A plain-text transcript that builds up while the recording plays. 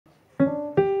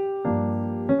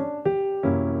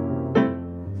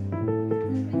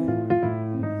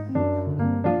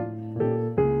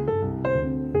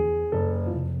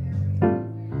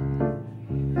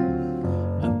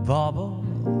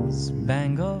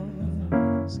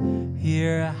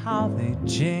Hear how they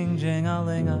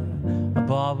jing-jing-a-ling-a,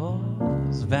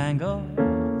 baubles,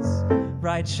 bangles,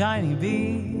 bright shiny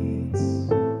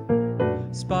beads,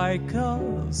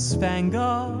 sparkles,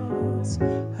 spangles.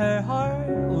 Her heart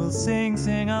will sing,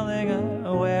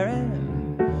 sing-a-ling-a,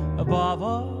 wearing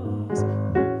baubles,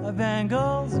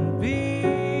 bangles, and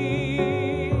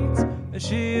beads.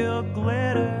 She'll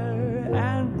glitter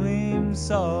and gleam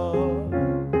so,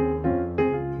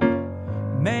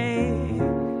 make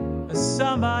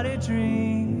somebody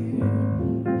dream,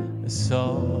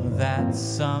 so that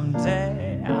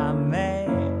someday I may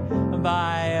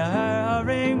buy her a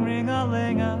ring,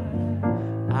 ring-a-ling-a.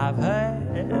 I've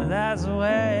heard that's the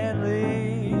way it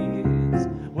leads,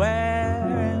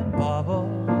 wearing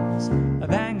baubles,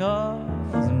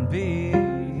 bangles, and beads.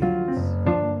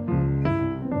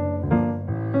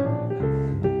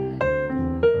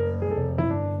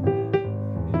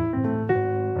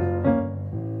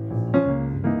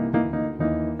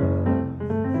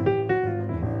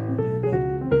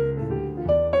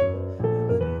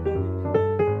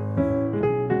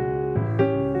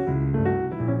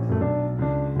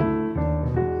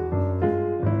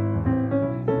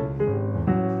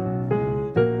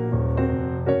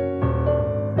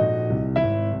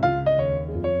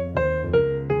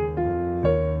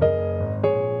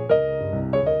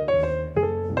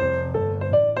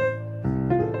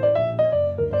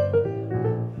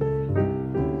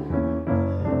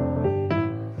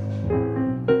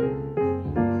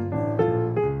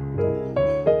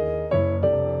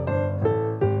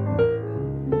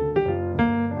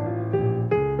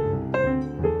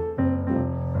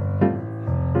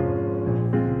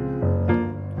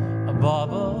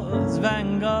 Baubles,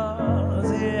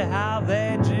 bangles, hear how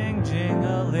they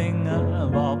jing-jing-a-ling-a.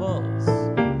 Baubles,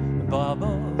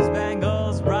 baubles,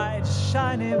 bangles, bright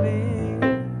shiny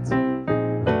beads,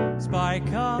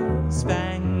 sparkles,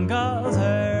 spangles.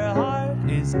 Her heart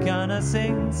is gonna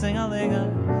sing, sing-a-ling-a,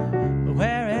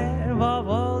 wearing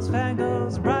baubles,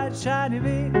 bangles, bright shiny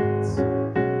beads.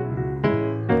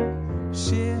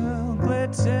 She'll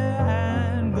glitter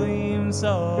and gleam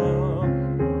so,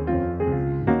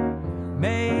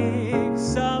 make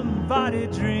somebody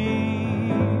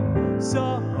dream,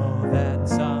 so that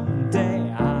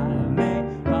someday I may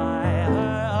buy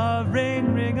her a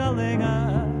ring,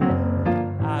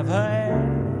 ring-a-ling-a. I've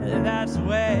heard that's the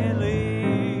way it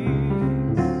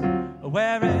leads,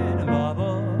 wearing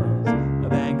baubles,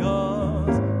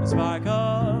 bangles,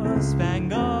 sparkles,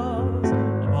 spangles,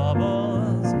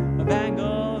 baubles,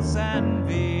 bangles, and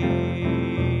beads.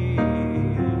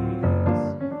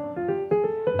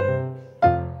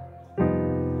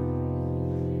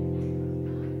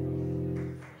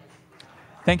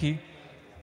 Thank you.